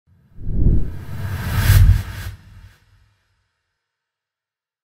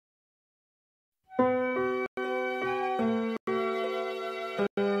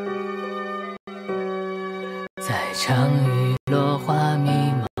长雨落花迷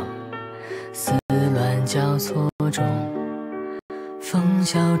茫，丝乱交错中，风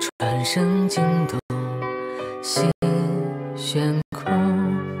萧传声惊动心悬空。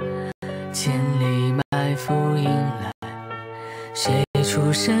千里埋伏迎来，谁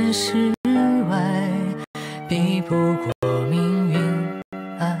出身世外，避不过命运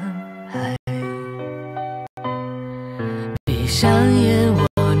安排。闭上眼，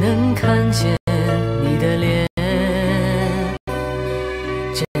我能看见你的脸，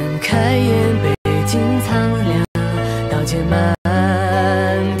睁开眼，北京苍凉，刀剑漫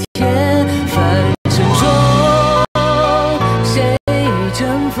天，凡尘中谁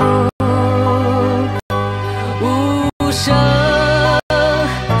争锋，无声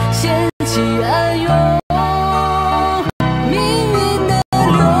掀起暗涌，命运的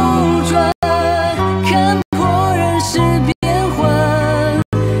流转，看破人世变幻，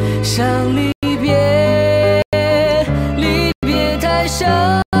伤离别，离别太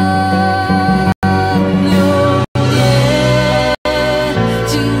伤。